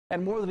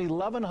And more than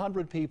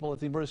 1,100 people at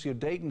the University of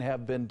Dayton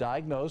have been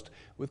diagnosed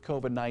with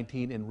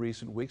COVID-19 in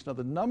recent weeks. Now,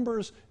 the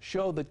numbers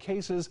show that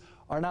cases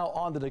are now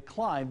on the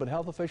decline, but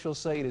health officials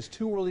say it is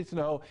too early to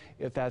know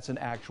if that's an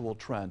actual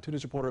trend. 2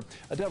 News reporter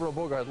Deborah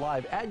Bogart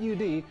live at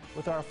UD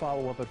with our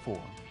follow-up at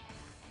 4.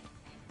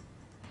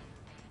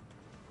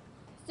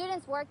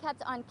 Students were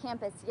kept on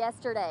campus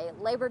yesterday.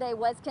 Labor Day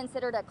was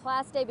considered a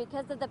class day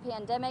because of the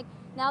pandemic.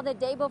 Now the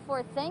day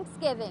before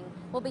Thanksgiving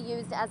will be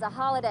used as a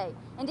holiday.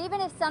 And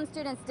even if some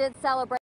students did celebrate